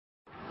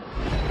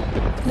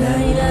لا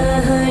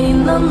إله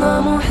إلا الله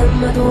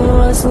محمد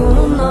رسول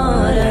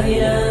الله لا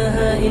إله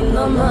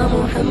إلا الله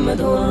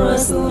محمد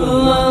رسول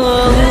الله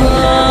لا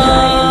إله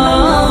إلا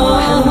الله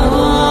محمد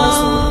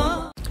رسول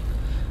الله.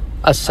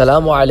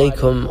 السلام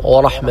علیکم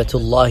ورحمۃ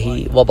اللہ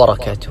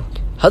وبرکاتہ.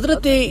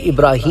 حضرت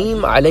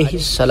ابراہیم علیہ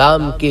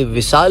السلام کے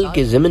وصال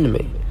کے ضمن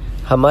میں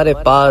ہمارے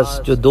پاس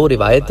جو دو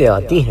روایتیں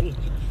آتی ہیں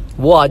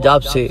وہ آج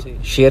آپ سے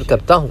شیئر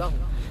کرتا ہوں.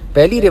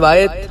 پہلی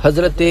روایت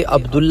حضرت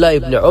عبداللہ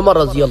ابن عمر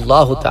رضی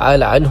اللہ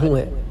تعالی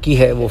عنہ کی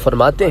ہے. وہ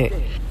فرماتے ہیں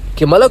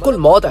کہ ملک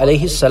الموت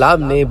علیہ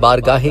السلام نے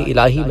بارگاہ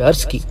الہی میں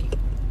عرض کی،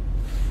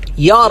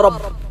 یا رب،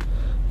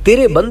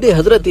 تیرے بندے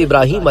حضرت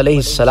ابراہیم علیہ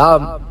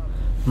السلام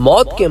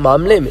موت کے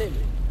معاملے میں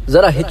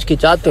ذرا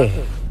ہچکچاتے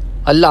ہیں.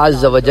 اللہ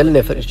عز و جل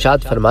نے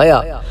ارشاد فرمایا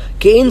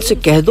کہ ان سے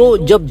کہہ دو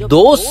جب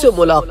دوست سے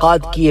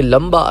ملاقات کیے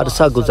لمبا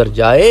عرصہ گزر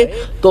جائے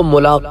تو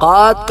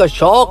ملاقات کا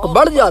شوق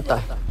بڑھ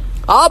جاتا ہے.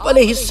 آپ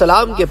علیہ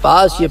السلام کے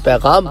پاس یہ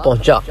پیغام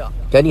پہنچا،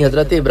 یعنی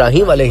حضرت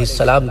ابراہیم علیہ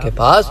السلام کے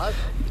پاس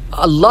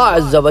اللہ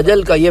عز و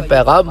جل کا یہ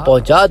پیغام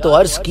پہنچا تو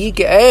عرض کی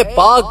کہ اے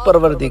پاک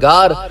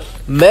پروردگار،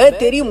 میں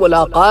تیری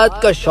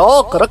ملاقات کا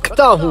شوق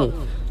رکھتا ہوں.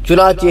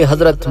 چنانچہ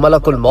حضرت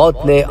ملک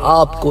الموت نے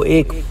آپ کو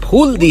ایک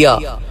پھول دیا،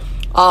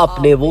 آپ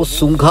نے وہ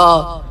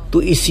سونگھا تو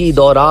اسی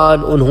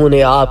دوران انہوں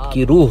نے آپ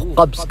کی روح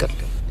قبض کر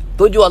لی.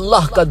 تو جو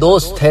اللہ کا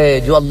دوست ہے،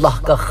 جو اللہ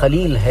کا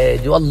خلیل ہے،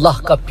 جو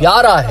اللہ کا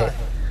پیارا ہے،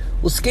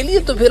 اس کے لیے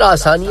تو پھر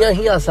آسانیاں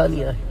ہی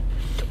آسانیاں ہیں.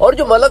 اور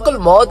جو ملک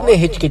الموت نے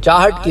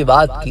ہچکچاہٹ کی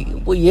بات کی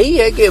وہ یہی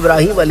ہے کہ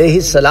ابراہیم علیہ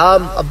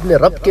السلام اپنے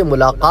رب کے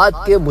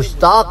ملاقات کے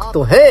مشتاق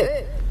تو ہیں،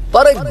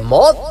 پر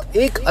موت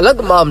ایک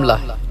الگ معاملہ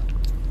ہے،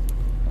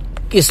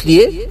 اس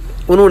لیے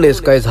انہوں نے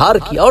اس کا اظہار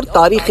کیا. اور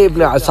تاریخ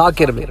ابن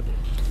عساکر میں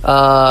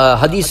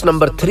حدیث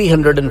نمبر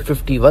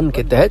 351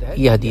 کے تحت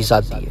یہ حدیث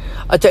آتی ہے.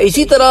 اچھا،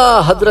 اسی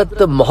طرح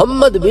حضرت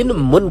محمد بن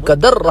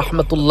منقدر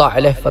رحمت اللہ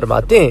علیہ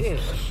فرماتے ہیں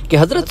کہ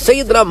حضرت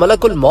سیدنا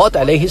ملک الموت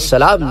علیہ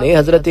السلام نے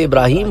حضرت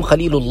ابراہیم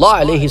خلیل اللہ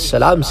علیہ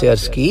السلام سے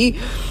عرض کی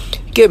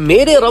کہ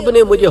میرے رب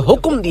نے مجھے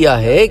حکم دیا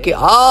ہے کہ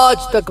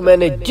آج تک میں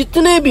نے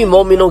جتنے بھی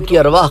مومنوں کی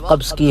ارواح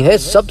قبض کی ہیں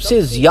سب سے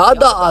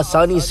زیادہ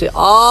آسانی سے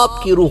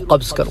آپ کی روح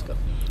قبض کروں.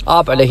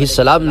 آپ علیہ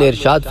السلام نے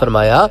ارشاد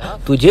فرمایا،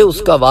 تجھے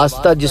اس کا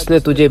واسطہ جس نے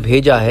تجھے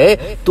بھیجا ہے،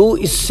 تو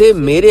اس سے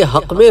میرے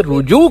حق میں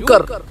رجوع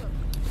کر.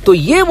 تو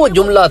یہ وہ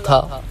جملہ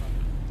تھا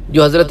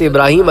جو حضرت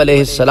ابراہیم علیہ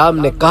السلام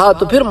نے کہا.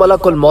 تو پھر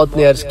ملک الموت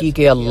نے عرض کی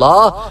کہ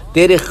اللہ،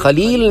 تیرے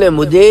خلیل نے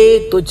مجھے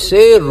تجھ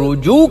سے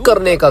رجوع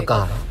کرنے کا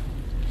کہا ہے.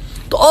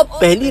 تو اب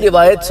پہلی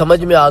روایت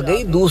سمجھ میں آ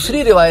گئی.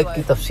 دوسری روایت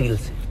کی تفصیل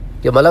سے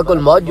کہ ملک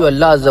الموت جو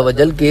اللہ عز و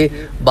جل کے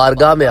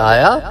بارگاہ میں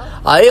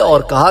آئے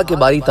اور کہا کہ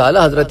باری تعالی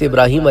حضرت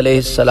ابراہیم علیہ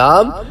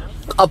السلام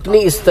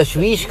اپنی اس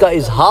تشویش کا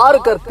اظہار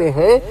کرتے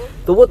ہیں،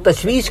 تو وہ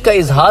تشویش کا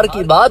اظہار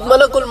کی بات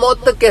ملک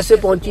الموت تک کیسے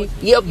پہنچی،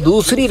 یہ اب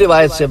دوسری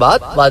روایت سے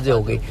بات واضح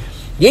ہو گئی.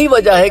 یہی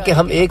وجہ ہے کہ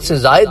ہم ایک سے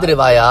زائد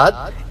روایات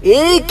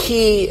ایک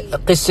ہی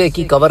قصے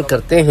کی کور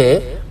کرتے ہیں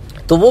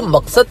تو وہ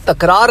مقصد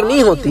تکرار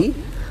نہیں ہوتی.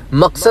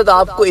 مقصد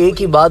آپ کو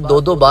ایک ہی بات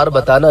دو بار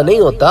بتانا نہیں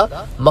ہوتا،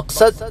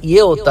 مقصد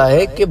یہ ہوتا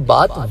ہے کہ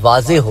بات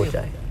واضح ہو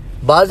جائے.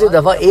 بعض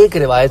دفعہ ایک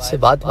روایت سے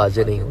بات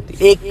واضح نہیں ہوتی.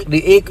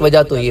 ایک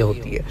وجہ تو یہ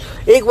ہوتی ہے.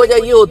 ایک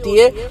وجہ یہ ہوتی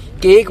ہے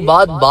کہ ایک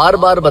بات بار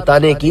بار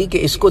بتانے کی کہ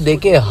اس کو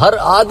دیکھیں ہر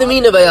آدمی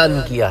نے بیان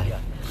کیا ہے.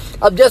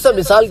 اب جیسا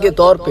مثال کے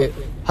طور پہ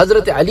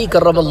حضرت علی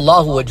کرم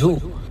اللہ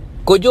وجہہ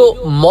کو جو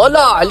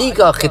مولا علی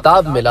کا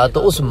خطاب ملا،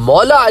 تو اس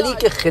مولا علی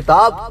کے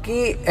خطاب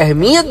کی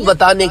اہمیت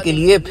بتانے کے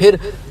لیے پھر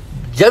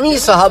جمی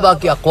صحابہ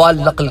کے اقوال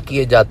نقل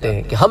کیے جاتے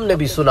ہیں کہ ہم نے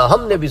بھی سنا،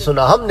 ہم نے بھی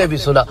سنا، ہم نے بھی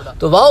سنا.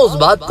 تو وہاں اس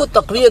بات کو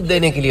تقویت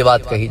دینے کے لیے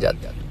بات کہی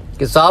جاتی ہے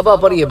کہ صحابہ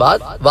پر یہ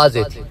بات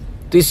واضح تھی.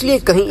 تو اس لیے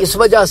کہیں اس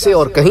وجہ سے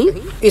اور کہیں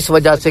اس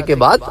وجہ سے کہ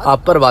بات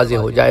آپ پر واضح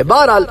ہو جائے.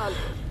 بہرحال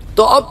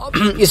تو اب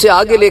اسے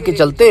آگے لے کے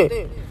چلتے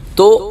ہیں.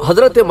 تو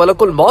حضرت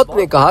ملک الموت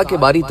نے کہا کہ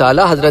باری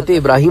تعالی حضرت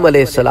ابراہیم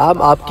علیہ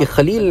السلام آپ کے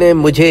خلیل نے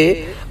مجھے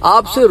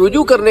آپ سے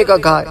رجوع کرنے کا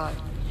کہا ہے.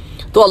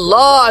 تو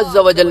اللہ عز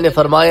و جل نے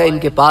فرمایا ان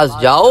کے پاس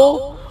جاؤ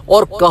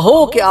اور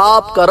کہو کہ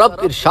آپ کا رب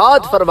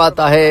ارشاد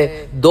فرماتا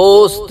ہے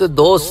دوست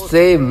دوست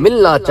سے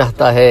ملنا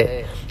چاہتا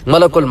ہے.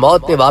 ملک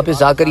الموت نے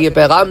واپس آ کر یہ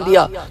پیغام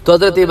دیا تو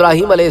حضرت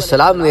ابراہیم علیہ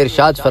السلام نے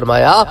ارشاد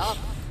فرمایا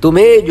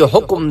تمہیں جو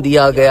حکم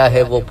دیا گیا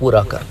ہے وہ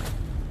پورا کر.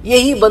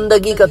 یہی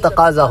بندگی کا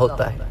تقاضا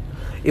ہوتا ہے.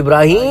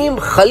 ابراہیم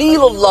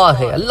خلیل اللہ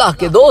ہے، اللہ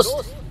کے دوست.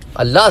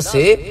 اللہ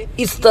سے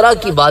اس طرح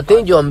کی باتیں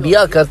جو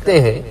انبیاء کرتے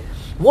ہیں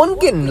وہ ان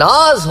کے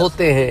ناز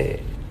ہوتے ہیں،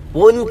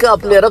 وہ ان کا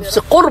اپنے رب سے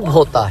قرب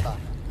ہوتا ہے.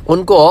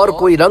 ان کو اور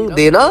کوئی رنگ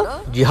دینا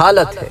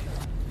جہالت ہے،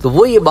 تو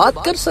وہ یہ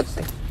بات کر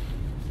سکتے ہیں.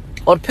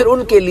 اور پھر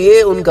ان کے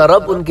لیے ان کا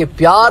رب ان کے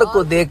پیار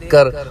کو دیکھ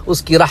کر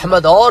اس کی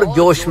رحمت اور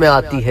جوش میں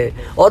آتی ہے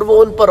اور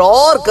وہ ان پر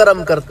اور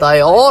کرم کرتا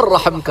ہے اور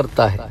رحم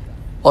کرتا ہے.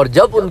 اور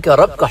جب ان کا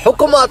رب کا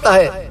حکم آتا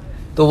ہے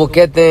تو وہ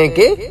کہتے ہیں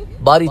کہ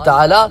باری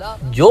تعالی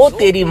جو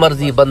تیری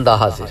مرضی بندہ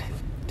حاضر ہے.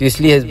 تو اس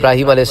لیے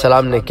ابراہیم علیہ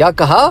السلام نے کیا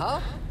کہا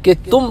کہ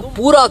تم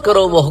پورا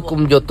کرو وہ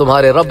حکم جو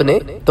تمہارے رب نے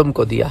تم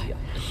کو دیا ہے.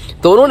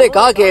 تو انہوں نے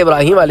کہا کہ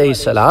ابراہیم علیہ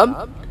السلام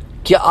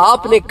کیا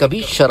آپ نے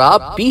کبھی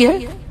شراب پی ہے؟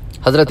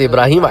 حضرت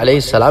ابراہیم علیہ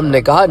السلام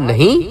نے کہا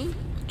نہیں،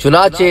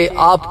 چنانچہ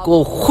آپ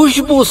کو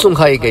خوشبو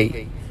سنگھائی گئی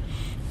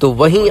تو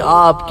وہیں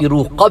آپ کی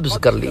روح قبض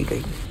کر لی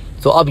گئی۔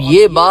 تو اب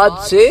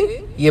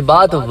یہ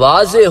بات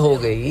واضح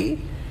ہو گئی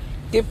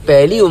کہ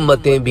پہلی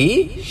امتیں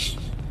بھی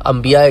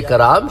انبیاء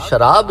کرام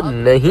شراب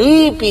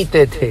نہیں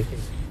پیتے تھے۔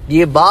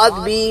 یہ بات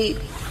بھی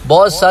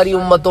بہت ساری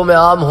امتوں میں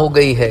عام ہو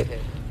گئی ہے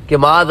کہ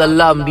معاذ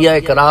اللہ انبیاء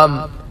کرام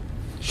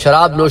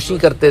شراب نوشی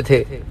کرتے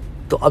تھے۔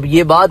 تو اب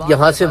یہ بات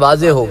یہاں سے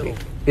واضح ہو گئی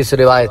اس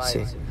روایت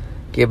سے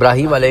کہ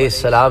ابراہیم علیہ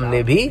السلام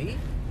نے بھی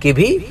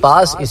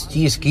پاس اس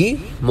چیز کی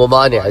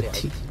ممانعت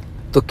تھی۔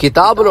 تو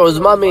کتاب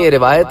العظمیٰ میں یہ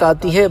روایت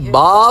آتی ہے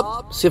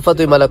باب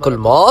صفت ملک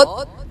الموت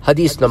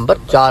حدیث نمبر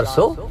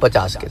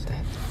 450 کے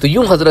تحت۔ تو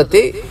یوں حضرت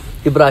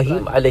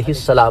ابراہیم علیہ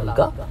السلام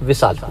کا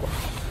وصال ہوا۔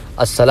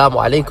 السلام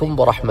علیکم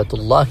ورحمۃ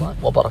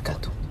اللہ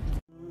وبرکاتہ۔